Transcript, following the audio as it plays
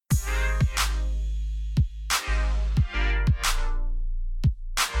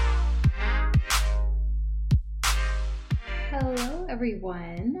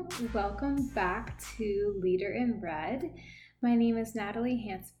everyone. Welcome back to Leader in Red. My name is Natalie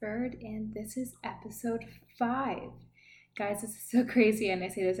Hansford, and this is episode 5. Guys, this is so crazy, and I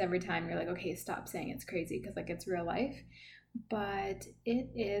say this every time. You're like, okay, stop saying it's crazy, because it's real life. But it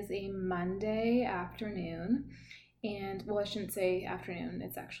is a Monday afternoon, and I shouldn't say afternoon,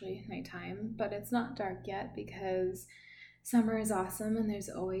 it's actually nighttime, but it's not dark yet because summer is awesome and there's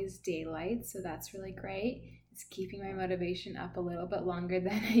always daylight, so that's really great. It's keeping my motivation up a little bit longer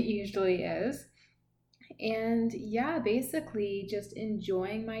than it usually is. And yeah, basically just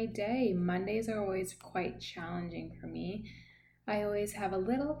enjoying my day. Mondays are always quite challenging for me. I always have a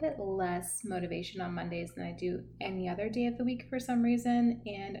little bit less motivation on Mondays than I do any other day of the week for some reason,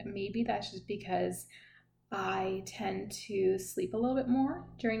 and maybe that's just because I tend to sleep a little bit more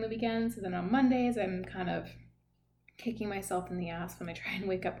during the weekend, so then on Mondays I'm kind of kicking myself in the ass when I try and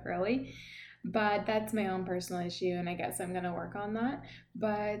wake up early. But that's my own personal issue, and I guess I'm going to work on that.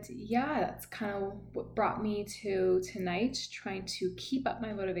 But yeah, that's kind of what brought me to tonight, trying to keep up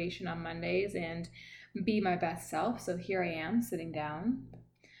my motivation on Mondays and be my best self. So here I am sitting down,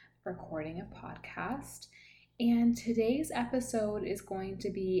 recording a podcast. And today's episode is going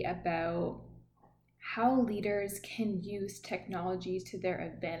to be about how leaders can use technology to their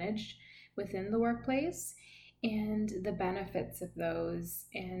advantage within the workplace, and the benefits of those,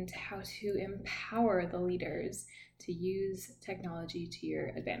 and how to empower the leaders to use technology to your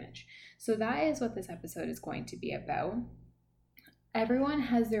advantage. So that is what this episode is going to be about. Everyone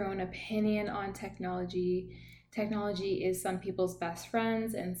has their own opinion on technology. Technology is some people's best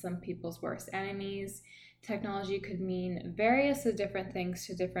friends and some people's worst enemies. Technology could mean various of different things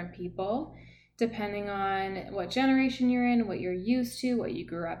to different people, depending on what generation you're in, what you're used to, what you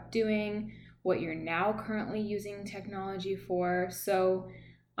grew up doing, what you're now currently using technology for. So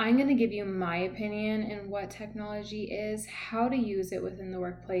I'm going to give you my opinion in what technology is, how to use it within the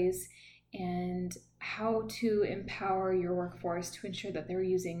workplace, and how to empower your workforce to ensure that they're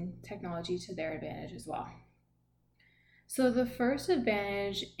using technology to their advantage as well. So the first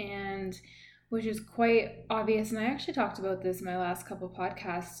advantage, and which is quite obvious, and I actually talked about this in my last couple of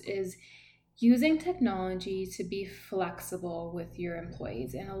podcasts, is using technology to be flexible with your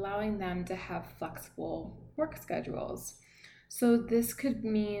employees and allowing them to have flexible work schedules. So this could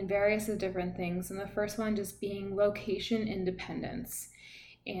mean various of different things. And the first one just being location independence.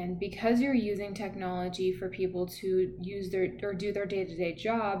 And because you're using technology for people to use do their day-to-day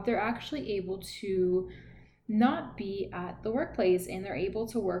job, they're actually able to not be at the workplace, and they're able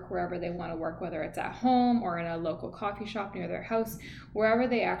to work wherever they want to work, whether it's at home or in a local coffee shop near their house. Wherever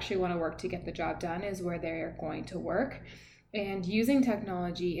they actually want to work to get the job done is where they're going to work. And using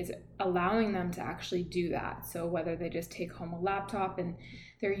technology is allowing them to actually do that. So whether they just take home a laptop and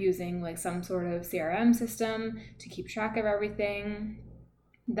they're using some sort of CRM system to keep track of everything,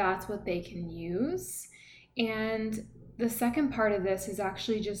 that's what they can use. And the second part of this is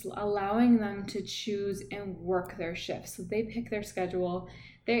actually just allowing them to choose and work their shifts. So they pick their schedule.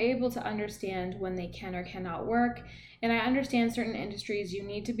 They're able to understand when they can or cannot work. And I understand certain industries you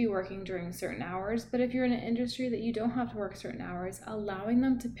need to be working during certain hours, but if you're in an industry that you don't have to work certain hours, allowing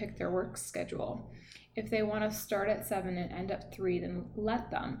them to pick their work schedule. If they want to start at 7 and end up 3, then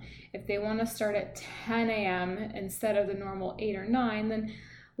let them. If they want to start at 10 a.m. instead of the normal 8 or 9, then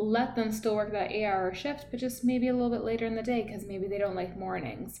let them still work that 8-hour shift, but just maybe a little bit later in the day because maybe they don't like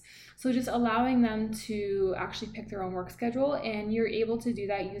mornings. So just allowing them to actually pick their own work schedule, and you're able to do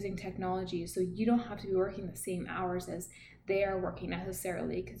that using technology. So you don't have to be working the same hours as they are working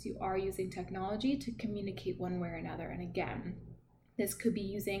necessarily, because you are using technology to communicate one way or another. And again, this could be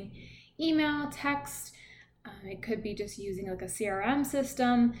using email, text, it could be just using a CRM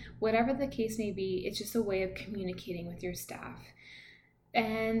system, whatever the case may be. It's just a way of communicating with your staff.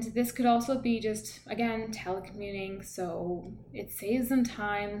 And this could also be just, again, telecommuting. So it saves them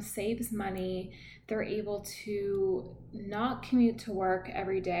time, saves money. They're able to not commute to work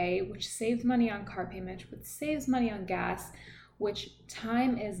every day, which saves money on car payment, which saves money on gas, which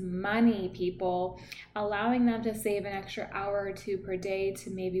time is money, people. Allowing them to save an extra hour or 2 per day to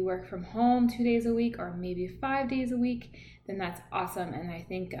maybe work from home 2 days a week or maybe 5 days a week, then that's awesome. And I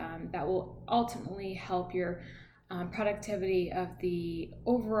think that will ultimately help your productivity of the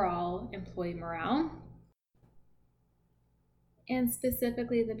overall employee morale, and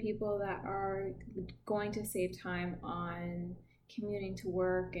specifically the people that are going to save time on commuting to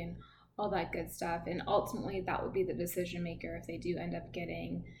work and all that good stuff. And ultimately that would be the decision maker if they do end up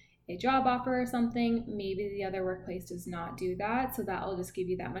getting a job offer or something. Maybe the other workplace does not do that, so that will just give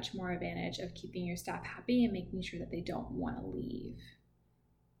you that much more advantage of keeping your staff happy and making sure that they don't want to leave.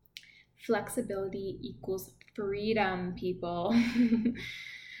 Flexibility equals freedom, people.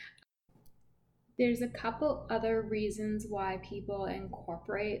 There's a couple other reasons why people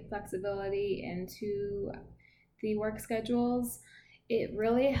incorporate flexibility into the work schedules. It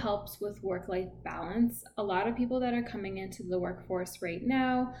really helps with work-life balance. A lot of people that are coming into the workforce right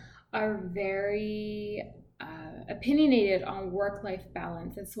now are very opinionated on work-life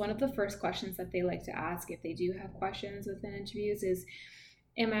balance. It's one of the first questions that they like to ask if they do have questions within interviews is,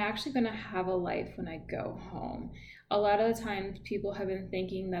 am I actually going to have a life when I go home? A lot of the times people have been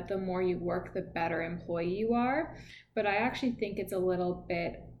thinking that the more you work, the better employee you are. But I actually think it's a little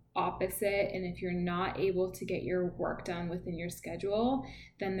bit opposite. And if you're not able to get your work done within your schedule,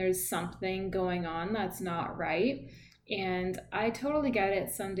 then there's something going on that's not right. And I totally get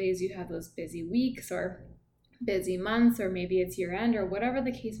it. Some days you have those busy weeks or busy months, or maybe it's year end or whatever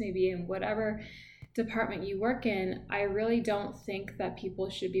the case may be, in whatever department you work in. I really don't think that people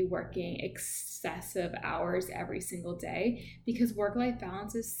should be working excessive hours every single day, because work-life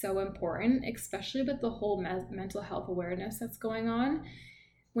balance is so important, especially with the whole mental health awareness that's going on.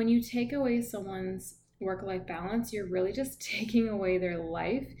 When you take away someone's work-life balance, you're really just taking away their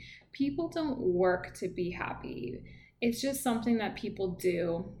life. People don't work to be happy. It's just something that people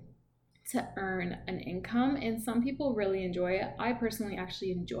do to earn an income, and some people really enjoy it. I personally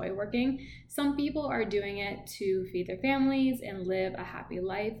actually enjoy working. Some people are doing it to feed their families and live a happy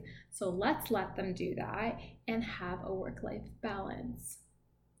life. So let's let them do that and have a work-life balance.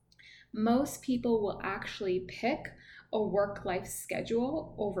 Most people will actually pick a work-life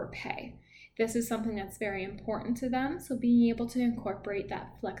schedule over pay. This is something that's very important to them. So being able to incorporate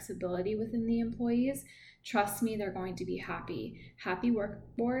that flexibility within the employees, trust me, they're going to be happy. Happy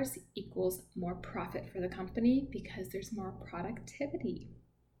workforce equals more profit for the company because there's more productivity.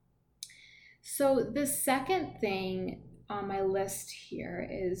 So the second thing on my list here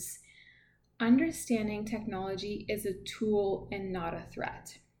is understanding technology is a tool and not a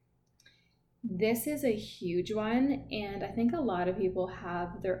threat. This is a huge one, and I think a lot of people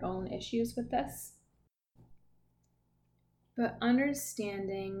have their own issues with this. But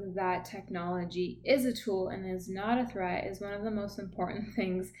understanding that technology is a tool and is not a threat is one of the most important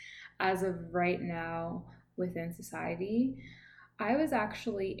things as of right now within society. I was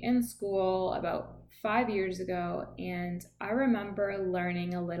actually in school about 5 years ago, and I remember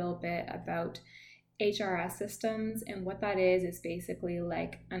learning a little bit about HRS systems, and what that is basically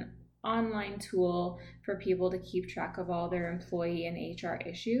like an online tool for people to keep track of all their employee and HR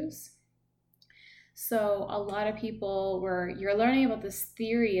issues. So a lot of people you're learning about this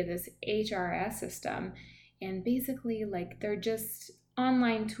theory of this HRS system, and basically like they're just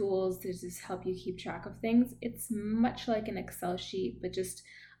online tools to just help you keep track of things. It's much like an Excel sheet, but just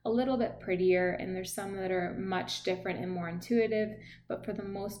a little bit prettier, and there's some that are much different and more intuitive, but for the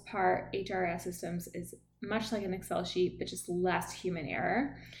most part, HRS systems is much like an Excel sheet, but just less human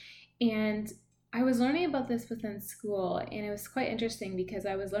error. And I was learning about this within school, and it was quite interesting because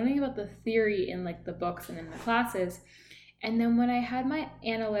I was learning about the theory in like the books and in the classes. And then when I had my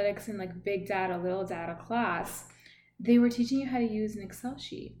analytics and like big data, little data class, they were teaching you how to use an Excel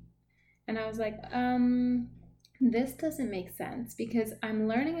sheet. And I was like, this doesn't make sense, because I'm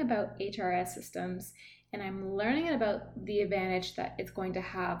learning about HRS systems and I'm learning about the advantage that it's going to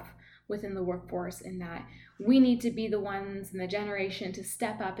have within the workforce, in that we need to be the ones in the generation to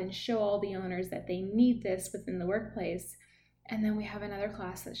step up and show all the owners that they need this within the workplace. And then we have another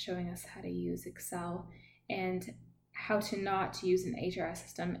class that's showing us how to use Excel and how to not use an HRS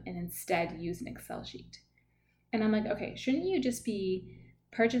system and instead use an Excel sheet. And I'm like, okay, shouldn't you just be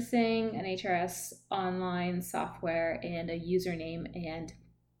purchasing an HRS online software and a username and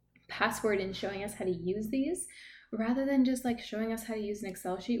password and showing us how to use these, rather than just like showing us how to use an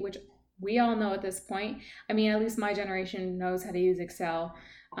Excel sheet, which we all know at this point. I mean, at least my generation knows how to use Excel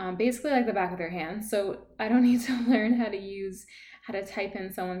basically like the back of their hand. So I don't need to learn how to type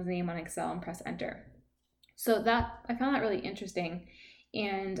in someone's name on Excel and press enter. So I found that really interesting.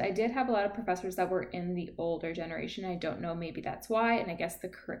 And I did have a lot of professors that were in the older generation. I don't know, maybe that's why. And I guess the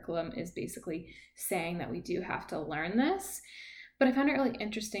curriculum is basically saying that we do have to learn this. But I found it really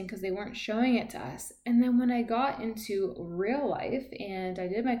interesting because they weren't showing it to us. And then when I got into real life and I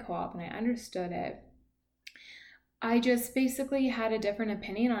did my co-op and I understood it, I just basically had a different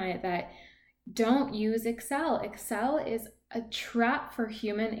opinion on it, that don't use Excel. Excel is a trap for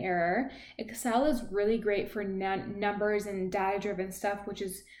human error. Excel is really great for numbers and data-driven stuff, which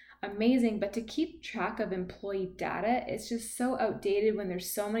is amazing, but to keep track of employee data, it's just so outdated when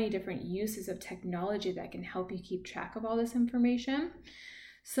there's so many different uses of technology that can help you keep track of all this information.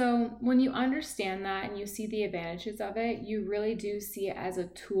 So when you understand that and you see the advantages of it, you really do see it as a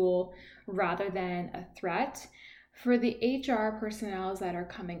tool rather than a threat. For the HR personnel that are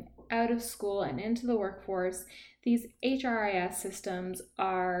coming out of school and into the workforce, these HRIS systems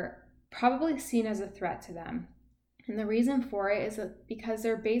are probably seen as a threat to them. And the reason for it is because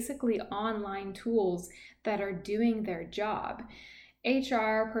they're basically online tools that are doing their job.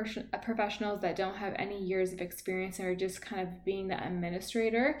 HR professionals that don't have any years of experience and are just kind of being the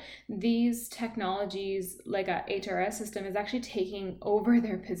administrator, these technologies like a HRS system is actually taking over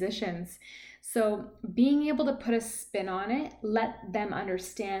their positions. So being able to put a spin on it, let them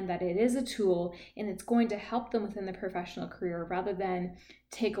understand that it is a tool and it's going to help them within the professional career rather than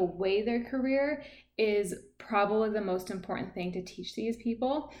take away their career, is probably the most important thing to teach these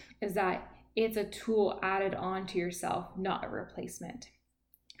people, is that it's a tool added on to yourself, not a replacement.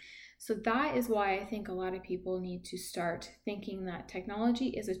 So that is why I think a lot of people need to start thinking that technology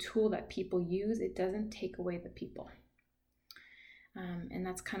is a tool that people use. It doesn't take away the people. And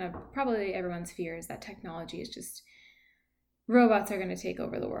that's kind of probably everyone's fear, is that technology is just, robots are going to take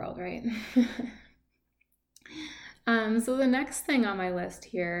over the world, right? So the next thing on my list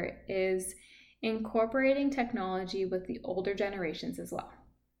here is incorporating technology with the older generations as well.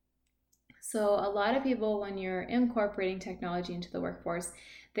 So a lot of people, when you're incorporating technology into the workforce,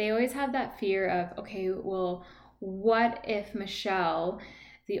 they always have that fear of, okay, well, what if Michelle,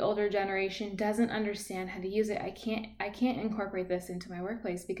 the older generation, doesn't understand how to use it? I can't incorporate this into my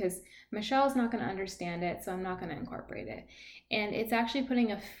workplace because Michelle's not going to understand it, so I'm not going to incorporate it. And it's actually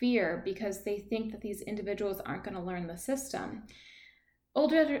putting a fear because they think that these individuals aren't going to learn the system.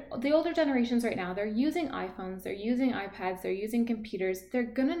 The older generations right now, they're using iPhones, they're using iPads, they're using computers. They're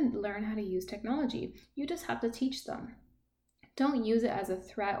going to learn how to use technology. You just have to teach them. Don't use it as a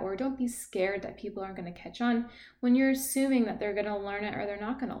threat, or don't be scared that people aren't going to catch on when you're assuming that they're going to learn it or they're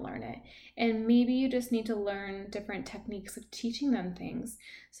not going to learn it. And maybe you just need to learn different techniques of teaching them things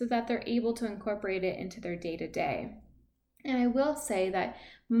so that they're able to incorporate it into their day-to-day. And I will say that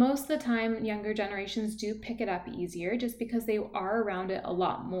most of the time, younger generations do pick it up easier just because they are around it a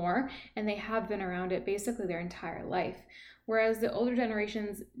lot more and they have been around it basically their entire life. Whereas the older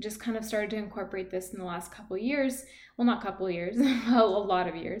generations just kind of started to incorporate this in the last couple of years. Well, not couple of years, a lot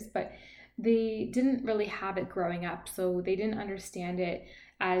of years, but they didn't really have it growing up. So they didn't understand it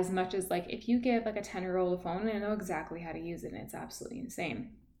as much as, like, if you give like a 10-year-old a phone, they know exactly how to use it and it's absolutely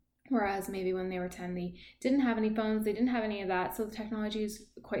insane. Whereas maybe when they were 10, they didn't have any phones, they didn't have any of that, so the technology is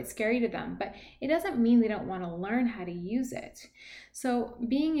quite scary to them. But it doesn't mean they don't want to learn how to use it. So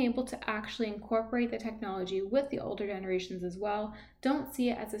being able to actually incorporate the technology with the older generations as well, don't see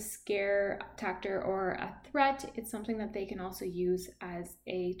it as a scare tactic or a threat. It's something that they can also use as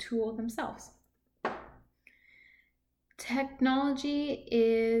a tool themselves. Technology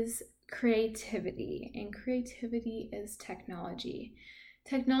is creativity, and creativity is technology.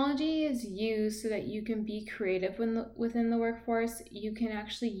 Technology is used so that you can be creative within the workforce. You can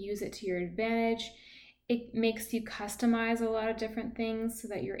actually use it to your advantage. It makes you customize a lot of different things so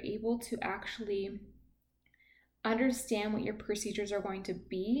that you're able to actually understand what your procedures are going to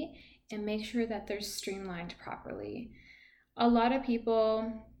be and make sure that they're streamlined properly. A lot of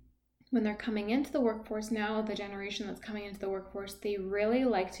people, when they're coming into the workforce now, the generation that's coming into the workforce, they really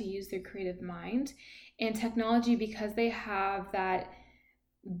like to use their creative mind and technology, because they have that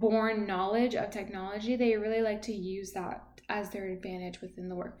born knowledge of technology. They really like to use that as their advantage within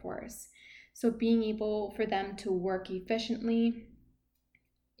the workforce. So being able for them to work efficiently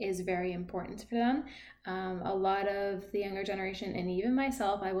is very important for them. A lot of the younger generation, and even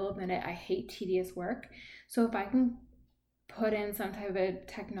myself, I will admit it, I hate tedious work. So if I can put in some type of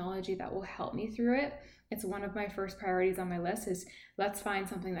technology that will help me through it, it's one of my first priorities on my list. Is let's find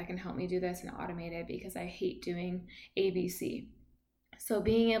something that can help me do this and automate it, because I hate doing ABC. So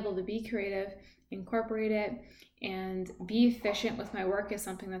being able to be creative, incorporate it, and be efficient with my work is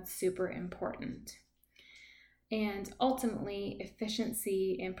something that's super important. And ultimately,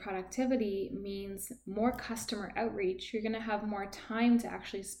 efficiency and productivity means more customer outreach. You're going to have more time to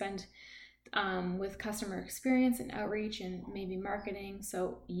actually spend with customer experience and outreach and maybe marketing.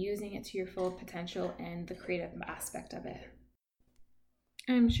 So using it to your full potential and the creative aspect of it.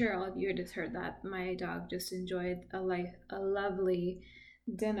 I'm sure all of you just heard that my dog just enjoyed a lovely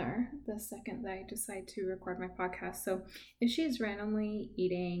dinner the second that I decide to record my podcast. So if she's randomly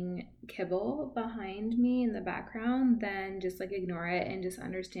eating kibble behind me in the background, then just like ignore it and just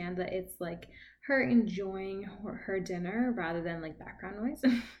understand that it's like her enjoying her dinner rather than like background noise.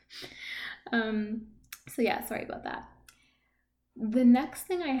 So yeah, sorry about that. The next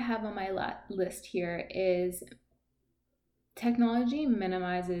thing I have on my list here is Technology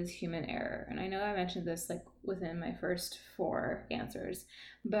minimizes human error. And I know I mentioned this like within my first 4 answers,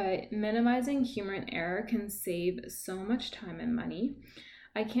 but minimizing human error can save so much time and money.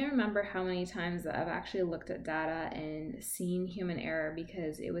 I can't remember how many times that I've actually looked at data and seen human error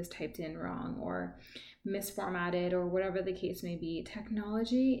because it was typed in wrong or misformatted or whatever the case may be.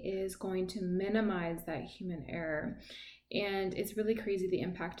 Technology is going to minimize that human error. And it's really crazy the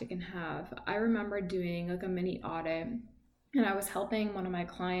impact it can have. I remember doing like a mini audit, and I was helping one of my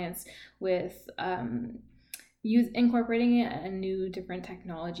clients with incorporating a new different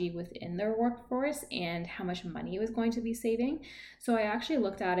technology within their workforce and how much money it was going to be saving. So I actually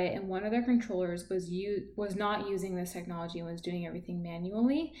looked at it, and one of their controllers was not using this technology and was doing everything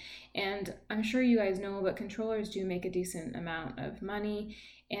manually. And I'm sure you guys know, but controllers do make a decent amount of money.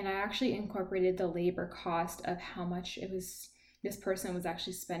 And I actually incorporated the labor cost of how much this person was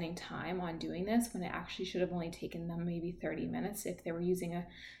actually spending time on doing this, when it actually should have only taken them maybe 30 minutes if they were using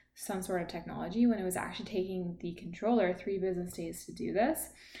some sort of technology, when it was actually taking the controller 3 business days to do this.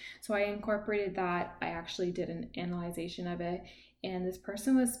 So I incorporated that. I actually did an analyzation of it, and this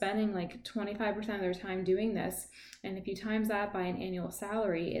person was spending like 25% of their time doing this. And if you times that by an annual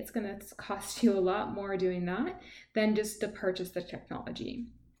salary, it's going to cost you a lot more doing that than just to purchase the technology.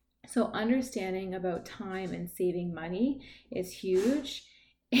 So understanding about time and saving money is huge,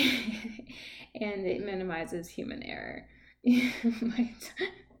 and it minimizes human error.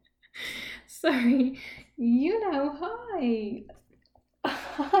 Sorry, hi.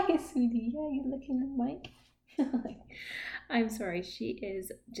 Hi, sweetie. Yeah, you looking at the mic? I'm sorry, she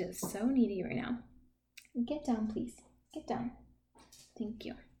is just so needy right now. Get down, please. Get down. Thank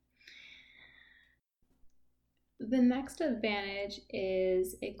you. The next advantage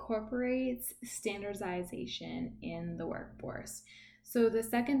is it incorporates standardization in the workforce. So the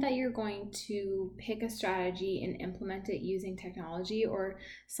second that you're going to pick a strategy and implement it using technology or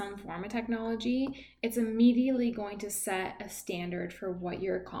some form of technology, it's immediately going to set a standard for what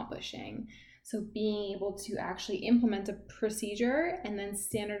you're accomplishing. So being able to actually implement a procedure and then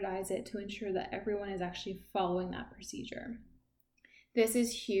standardize it to ensure that everyone is actually following that procedure. This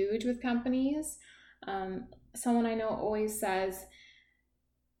is huge with companies. Someone I know always says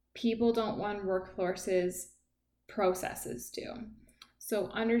people don't run workforces, processes do. So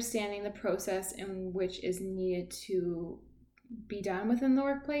understanding the process in which is needed to be done within the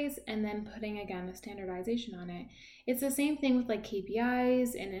workplace, and then putting again the standardization on it. It's the same thing with like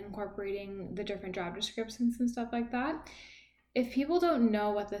KPIs and incorporating the different job descriptions and stuff like that. If people don't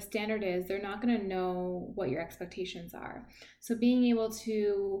know what the standard is, they're not going to know what your expectations are. So being able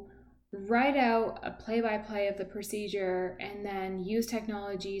to write out a play-by-play of the procedure and then use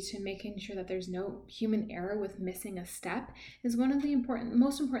technology to making sure that there's no human error with missing a step is one of the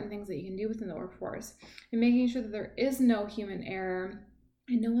most important things that you can do within the workforce, and making sure that there is no human error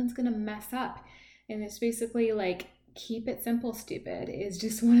and no one's going to mess up. And it's basically like, keep it simple, stupid is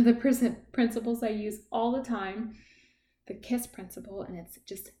just one of the principles I use all the time, the KISS principle, and it's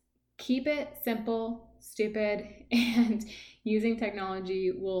just keep it simple, stupid, and using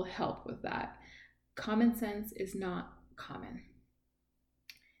technology will help with that. Common sense is not common.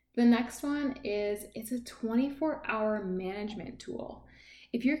 The next one is it's a 24-hour management tool.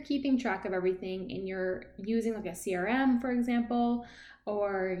 If you're keeping track of everything and you're using like a CRM, for example,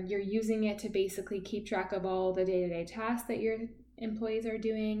 or you're using it to basically keep track of all the day-to-day tasks that your employees are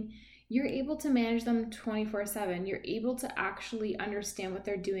doing, you're able to manage them 24/7. You're able to actually understand what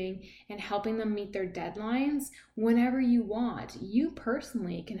they're doing and helping them meet their deadlines whenever you want. You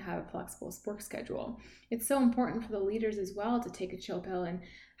personally can have a flexible work schedule. It's so important for the leaders as well to take a chill pill and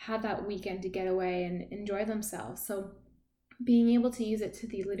have that weekend to get away and enjoy themselves. So being able to use it to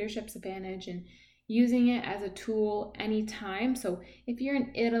the leadership's advantage and using it as a tool anytime. So if you're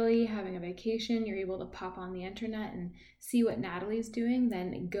in Italy having a vacation, you're able to pop on the internet and see what Natalie's doing,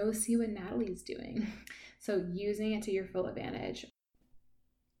 then go see what Natalie's doing. So using it to your full advantage.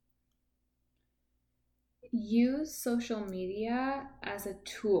 Use social media as a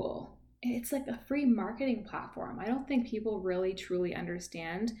tool. It's like a free marketing platform. I don't think people really truly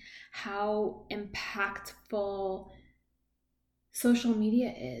understand how impactful social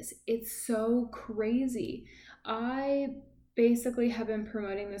media is. It's so crazy. I basically have been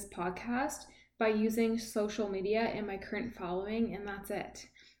promoting this podcast by using social media in my current following, and that's it.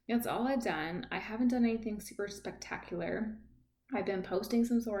 That's all I've done. I haven't done anything super spectacular. I've been posting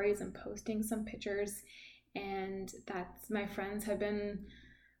some stories and posting some pictures, and that's my friends have been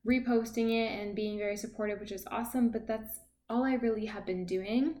reposting it and being very supportive, which is awesome, but that's all I really have been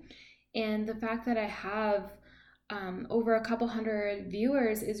doing. And the fact that I have over a couple hundred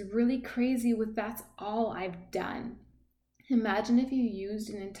viewers is really crazy with that's all I've done. Imagine if you used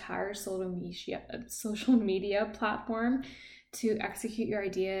an entire social media platform to execute your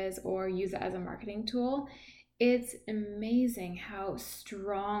ideas or use it as a marketing tool. It's amazing how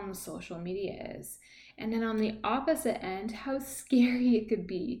strong social media is. And then on the opposite end, how scary it could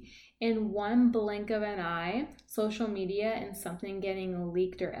be. In one blink of an eye, social media and something getting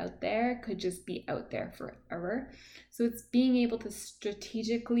leaked or out there could just be out there forever. So it's being able to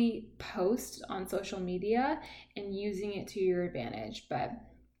strategically post on social media and using it to your advantage. But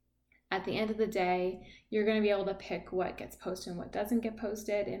at the end of the day, you're going to be able to pick what gets posted and what doesn't get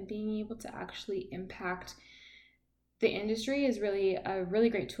posted, and being able to actually impact the industry is really a really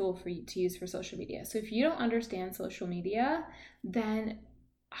great tool for you to use for social media. So if you don't understand social media, then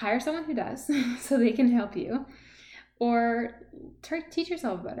hire someone who does so they can help you, or teach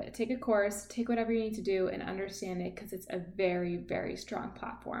yourself about it. Take a course, take whatever you need to do and understand it, because it's a very, very strong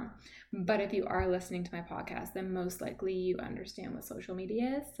platform. But if you are listening to my podcast, then most likely you understand what social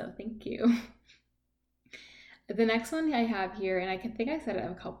media is. So thank you. The next one I have here, and I think I said it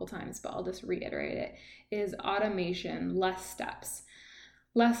a couple times, but I'll just reiterate it, is automation, less steps.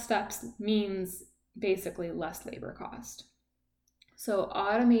 Less steps means basically less labor cost. So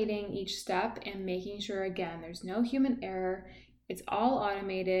automating each step and making sure, again, there's no human error. It's all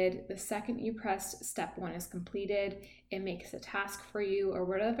automated. The second you press step 1 is completed, it makes a task for you, or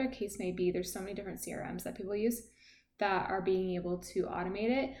whatever case may be. There's so many different CRMs that people use that are being able to automate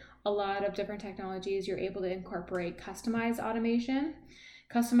it. A lot of different technologies, you're able to incorporate customized automation.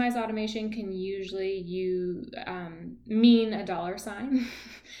 Customized automation can usually mean a dollar sign,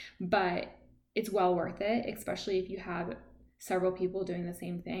 but it's well worth it, especially if you have several people doing the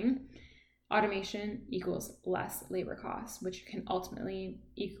same thing. Automation equals less labor costs, which can ultimately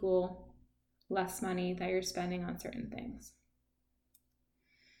equal less money that you're spending on certain things.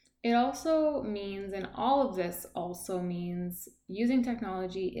 It also means, and all of this also means, using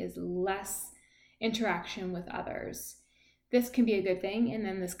technology is less interaction with others. This can be a good thing, and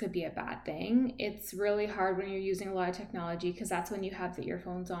then this could be a bad thing. It's really hard when you're using a lot of technology, because that's when you have the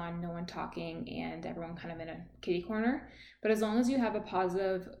earphones on, no one talking, and everyone kind of in a kitty corner. But as long as you have a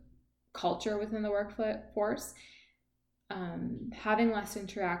positive culture within the workforce, having less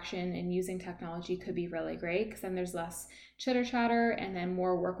interaction and using technology could be really great, because then there's less chitter chatter and then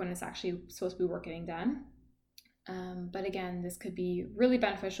more work when it's actually supposed to be work getting done. But again, this could be really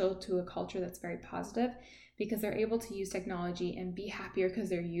beneficial to a culture that's very positive, because they're able to use technology and be happier because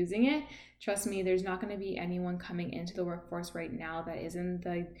they're using it. Trust me, there's not going to be anyone coming into the workforce right now that is in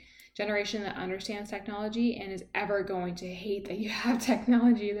the generation that understands technology and is ever going to hate that you have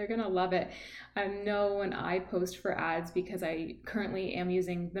technology. They're going to love it. I know when I post for ads, because I currently am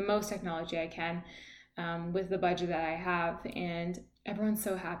using the most technology I can with the budget that I have, and everyone's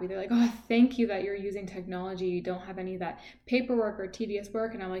so happy. They're like, oh, thank you that you're using technology. You don't have any of that paperwork or tedious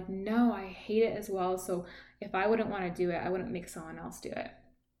work. And I'm like, no, I hate it as well. So if I wouldn't want to do it, I wouldn't make someone else do it.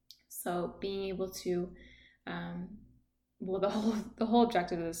 So being able to, the whole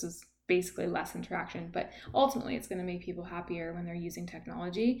objective of this is basically less interaction, but ultimately it's going to make people happier when they're using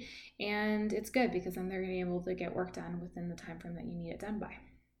technology. And it's good, because then they're going to be able to get work done within the time frame that you need it done by.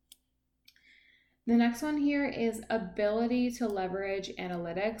 The next one here is ability to leverage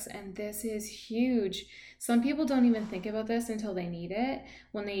analytics, and this is huge. Some people don't even think about this until they need it.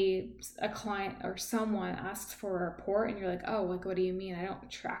 When a client or someone asks for a report and you're like, oh, like, what do you mean? I don't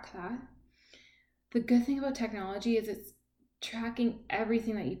track that. The good thing about technology is it's tracking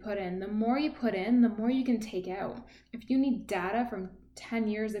everything that you put in. The more you put in, the more you can take out. If you need data from 10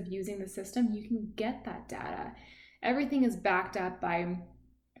 years of using the system, you can get that data. Everything is backed up by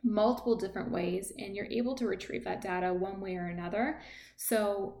multiple different ways, and you're able to retrieve that data one way or another.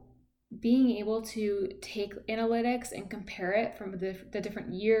 So being able to take analytics and compare it from the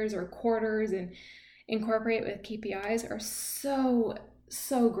different years or quarters and incorporate it with KPIs are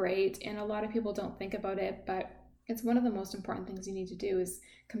so great. And a lot of people don't think about it, but it's one of the most important things you need to do is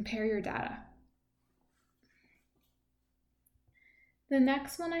compare your data. The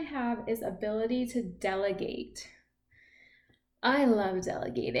next one I have is ability to delegate. I love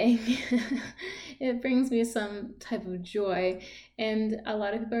delegating. It brings me some type of joy, and a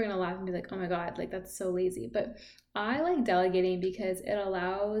lot of people are going to laugh and be like, oh my God, like that's so lazy. But I like delegating because it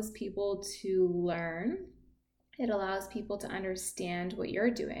allows people to learn. It allows people to understand what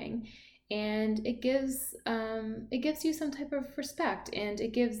you're doing, and it gives you some type of respect, and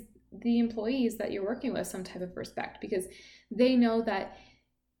it gives the employees that you're working with some type of respect, because they know that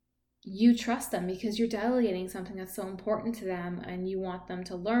you trust them, because you're delegating something that's so important to them and you want them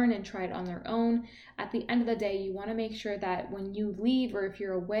to learn and try it on their own. At the end of the day, you want to make sure that when you leave or if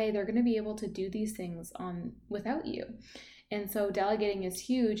you're away, they're going to be able to do these things without you. And so delegating is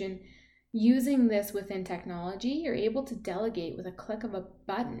huge. And using this within technology, you're able to delegate with a click of a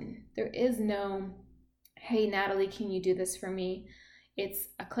button. There is no, hey, Natalie, can you do this for me? It's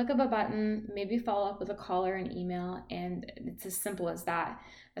a click of a button, maybe follow up with a call or an email, and it's as simple as that.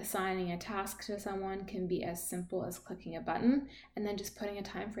 Assigning a task to someone can be as simple as clicking a button and then just putting a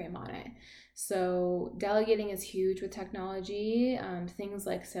time frame on it. So delegating is huge with technology. Things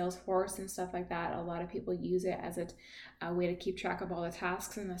like Salesforce and stuff like that, a lot of people use it as a way to keep track of all the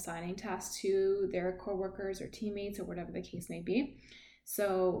tasks and assigning tasks to their coworkers or teammates or whatever the case may be.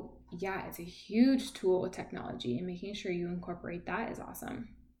 So yeah, it's a huge tool with technology, and making sure you incorporate that is awesome.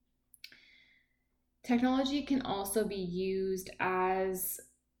 Technology can also be used as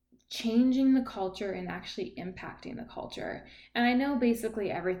changing the culture and actually impacting the culture. And I know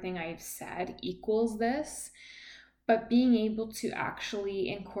basically everything I've said equals this, but being able to actually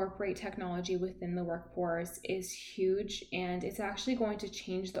incorporate technology within the workforce is huge, and it's actually going to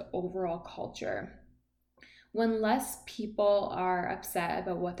change the overall culture. When less people are upset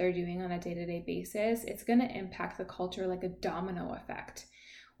about what they're doing on a day-to-day basis, it's going to impact the culture like a domino effect.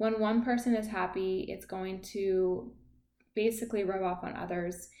 When one person is happy, it's going to basically rub off on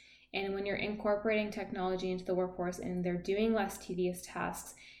others. And when you're incorporating technology into the workforce and they're doing less tedious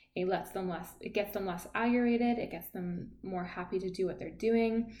tasks, it gets them less aggravated, it gets them more happy to do what they're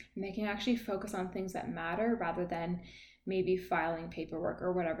doing, and they can actually focus on things that matter rather than maybe filing paperwork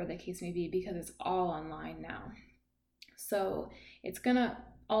or whatever the case may be, because it's all online now. So it's gonna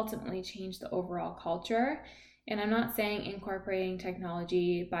ultimately change the overall culture. And I'm not saying incorporating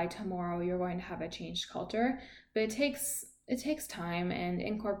technology by tomorrow you're going to have a changed culture, but it takes time and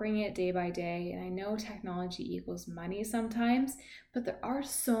incorporating it day by day. And I know technology equals money sometimes, but there are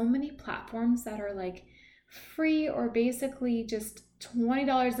so many platforms that are like free or basically just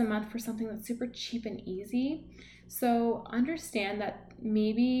 $20 a month for something that's super cheap and easy. So understand that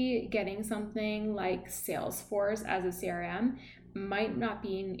maybe getting something like Salesforce as a CRM might not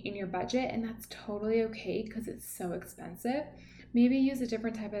be in your budget, and that's totally okay because it's so expensive. Maybe use a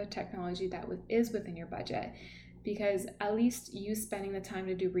different type of technology that is within your budget, because at least you spending the time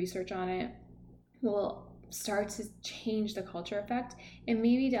to do research on it will start to change the culture effect, and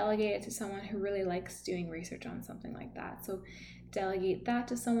maybe delegate it to someone who really likes doing research on something like that. So delegate that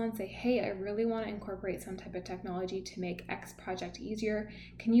to someone, say, hey, I really want to incorporate some type of technology to make X project easier.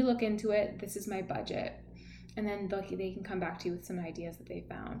 Can you look into it? This is my budget. And then they can come back to you with some ideas that they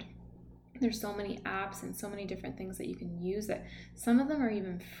found. There's so many apps and so many different things that you can use that some of them are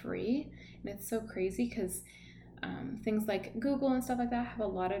even free. And it's so crazy because things like Google and stuff like that have a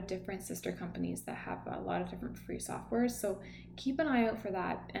lot of different sister companies that have a lot of different free softwares. So keep an eye out for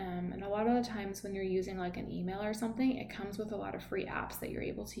that. And a lot of the times when you're using like an email or something, it comes with a lot of free apps that you're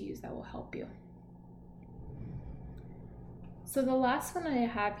able to use that will help you. So the last one I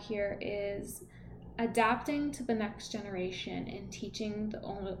have here is adapting to the next generation and teaching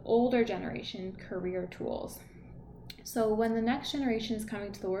the older generation career tools. So when the next generation is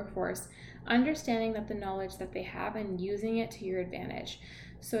coming to the workforce, understanding that the knowledge that they have and using it to your advantage.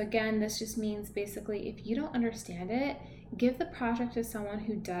 So again, this just means basically if you don't understand it, give the project to someone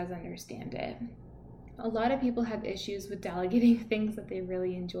who does understand it. A lot of people have issues with delegating things that they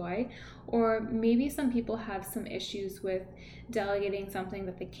really enjoy, or maybe some people have some issues with delegating something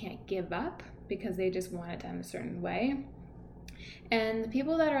that they can't give up because they just want it done a certain way. And the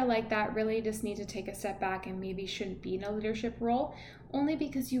people that are like that really just need to take a step back and maybe shouldn't be in a leadership role, only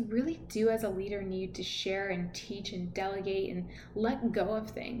because you really do as a leader need to share and teach and delegate and let go of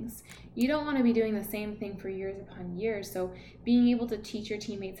things. You don't want to be doing the same thing for years upon years. So being able to teach your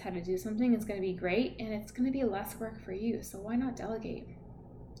teammates how to do something is going to be great, and it's going to be less work for you. So why not delegate?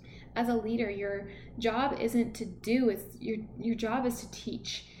 As a leader, your job isn't to do, your job is to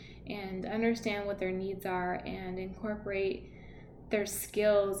teach and understand what their needs are and incorporate their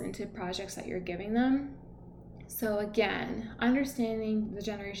skills into projects that you're giving them. So again, understanding the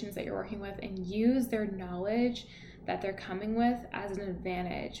generations that you're working with and use their knowledge that they're coming with as an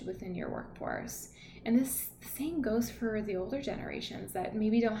advantage within your workforce. And the same goes for the older generations that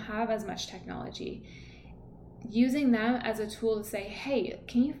maybe don't have as much technology. Using them as a tool to say, hey,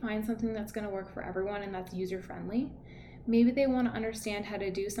 can you find something that's going to work for everyone and that's user friendly? Maybe they want to understand how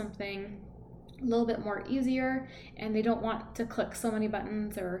to do something a little bit more easier, and they don't want to click so many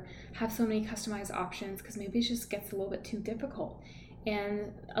buttons or have so many customized options because maybe it just gets a little bit too difficult.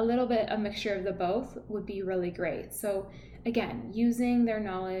 And a little bit of mixture of the both would be really great. So again, using their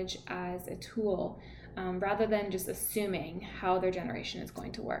knowledge as a tool rather than just assuming how their generation is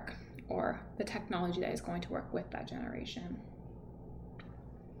going to work or the technology that is going to work with that generation.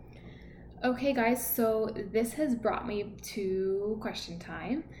 Okay, guys, so this has brought me to question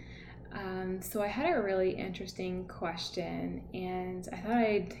time. So I had a really interesting question and I thought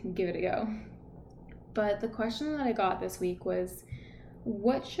I'd give it a go. But the question that I got this week was,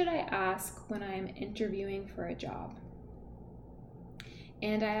 what should I ask when I'm interviewing for a job?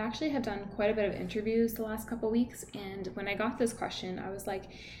 And I actually have done quite a bit of interviews the last couple weeks. And when I got this question, I was like,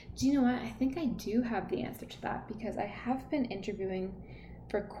 do you know what? I think I do have the answer to that because I have been interviewing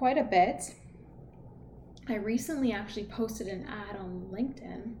for quite a bit. I recently actually posted an ad on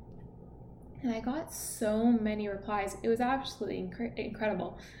LinkedIn and I got so many replies. It was absolutely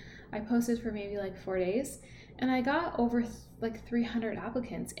incredible. I posted for maybe like 4 days and I got over like 300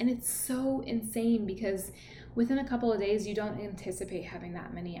 applicants. And it's so insane because within a couple of days, you don't anticipate having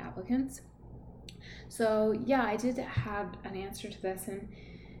that many applicants. So yeah, I did have an answer to this. And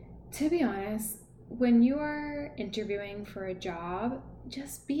to be honest, when you are interviewing for a job,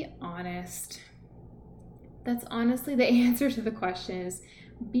 just be honest. That's honestly the answer to the question is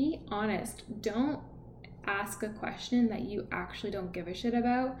be honest. Don't ask a question that you actually don't give a shit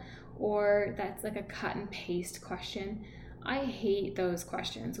about or that's like a cut and paste question. I hate those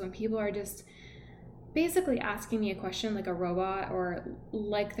questions when people are just basically asking me a question like a robot or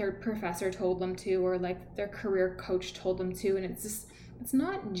like their professor told them to or like their career coach told them to, and it's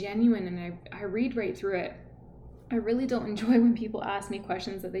not genuine, and I read right through it. I really don't enjoy when people ask me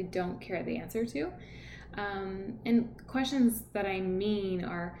questions that they don't care the answer to. And questions that I mean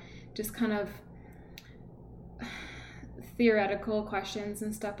are just kind of theoretical questions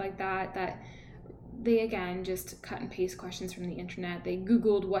and stuff like that they, again, just cut and paste questions from the internet. They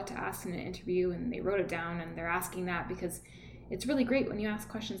Googled what to ask in an interview and they wrote it down, and they're asking that because it's really great when you ask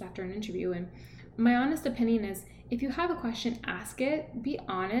questions after an interview. And my honest opinion is if you have a question, ask it, be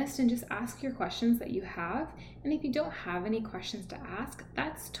honest, and just ask your questions that you have. And if you don't have any questions to ask,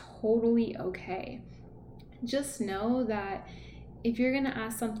 that's totally okay. Just know that if you're going to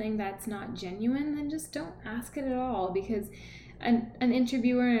ask something that's not genuine, then just don't ask it at all, because an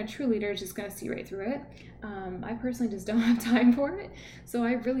interviewer and a true leader is just going to see right through it. I personally just don't have time for it, so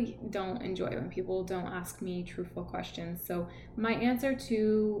I really don't enjoy when people don't ask me truthful questions. So my answer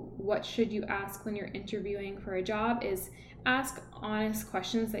to what should you ask when you're interviewing for a job is ask honest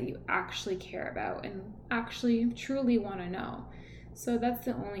questions that you actually care about and actually truly want to know. So that's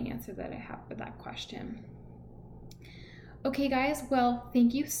the only answer that I have for that question. Okay, guys, well,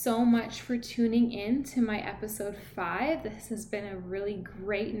 thank you so much for tuning in to my episode 5. This has been a really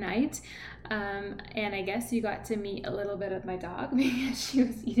great night. And I guess you got to meet a little bit of my dog because she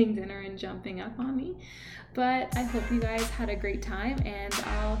was eating dinner and jumping up on me. But I hope you guys had a great time, and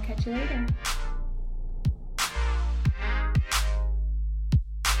I'll catch you later.